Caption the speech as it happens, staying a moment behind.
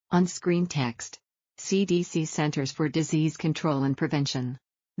On-screen text. CDC Centers for Disease Control and Prevention.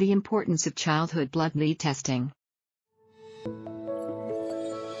 The importance of childhood blood lead testing.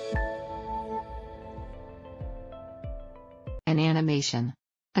 An animation.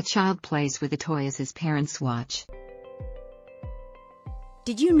 A child plays with a toy as his parents watch.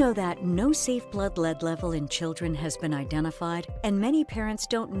 Did you know that no safe blood lead level in children has been identified, and many parents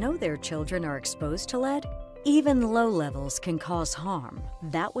don't know their children are exposed to lead? Even low levels can cause harm.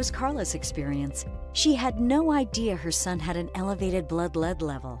 That was Carla's experience. She had no idea her son had an elevated blood lead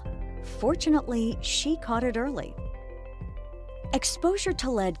level. Fortunately, she caught it early. Exposure to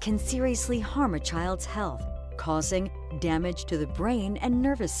lead can seriously harm a child's health, causing damage to the brain and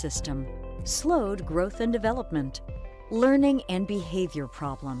nervous system, slowed growth and development, learning and behavior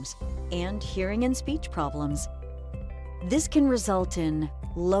problems, and hearing and speech problems. This can result in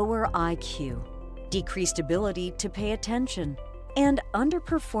lower IQ, decreased ability to pay attention, and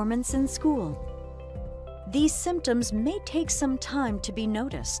underperformance in school. These symptoms may take some time to be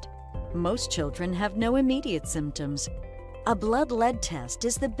noticed. Most children have no immediate symptoms. A blood lead test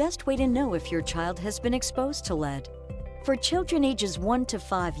is the best way to know if your child has been exposed to lead. For children ages 1 to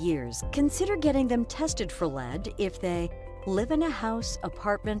 5 years, consider getting them tested for lead if they live in a house,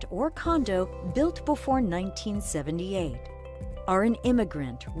 apartment, or condo built before 1978, are an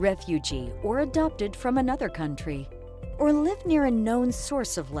immigrant, refugee, or adopted from another country, or live near a known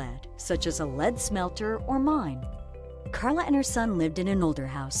source of lead, such as a lead smelter or mine. Carla and her son lived in an older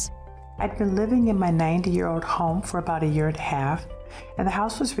house. I'd been living in my 90-year-old home for about a year and a half, and the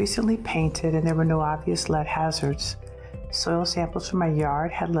house was recently painted and there were no obvious lead hazards. Soil samples from my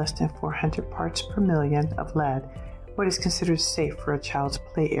yard had less than 400 parts per million of lead, what is considered safe for a child's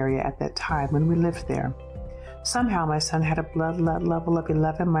play area at that time when we lived there. Somehow my son had a blood lead level of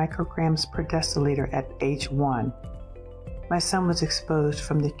 11 micrograms per deciliter at age 1. My son was exposed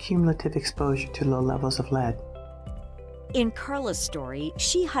from the cumulative exposure to low levels of lead. In Carla's story,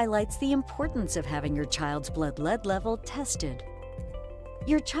 she highlights the importance of having your child's blood lead level tested.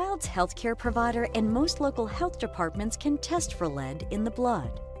 Your child's healthcare provider and most local health departments can test for lead in the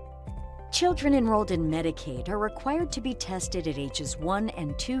blood. Children enrolled in Medicaid are required to be tested at ages 1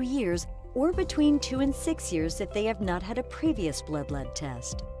 and 2 years or between 2 and 6 years if they have not had a previous blood lead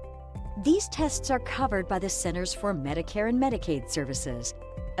test. These tests are covered by the Centers for Medicare and Medicaid Services.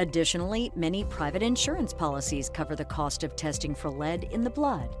 Additionally, many private insurance policies cover the cost of testing for lead in the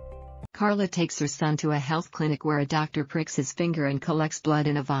blood. Carla takes her son to a health clinic where a doctor pricks his finger and collects blood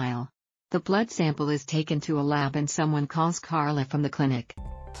in a vial. The blood sample is taken to a lab and someone calls Carla from the clinic.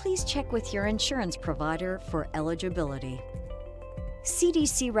 Please check with your insurance provider for eligibility.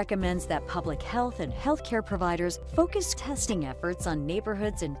 CDC recommends that public health and healthcare providers focus testing efforts on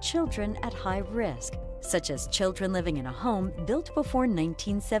neighborhoods and children at high risk, such as children living in a home built before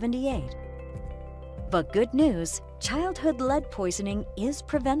 1978. But good news, childhood lead poisoning is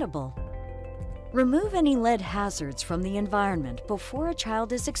preventable. Remove any lead hazards from the environment before a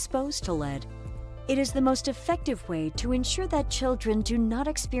child is exposed to lead. It is the most effective way to ensure that children do not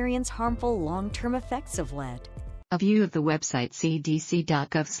experience harmful long-term effects of lead. A view of the website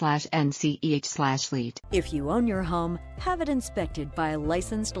cdc.gov/nceh/lead. If you own your home, have it inspected by a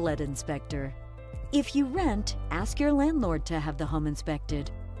licensed lead inspector. If you rent, ask your landlord to have the home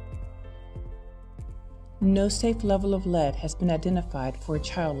inspected. No safe level of lead has been identified for a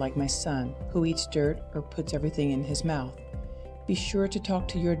child like my son, who eats dirt or puts everything in his mouth. Be sure to talk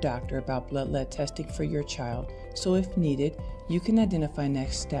to your doctor about blood lead testing for your child, so if needed, you can identify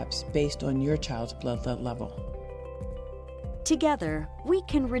next steps based on your child's blood lead level. Together, we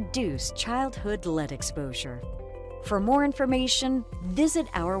can reduce childhood lead exposure. For more information, visit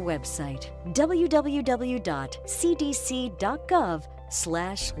our website,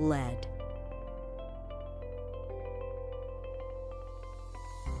 www.cdc.gov/lead.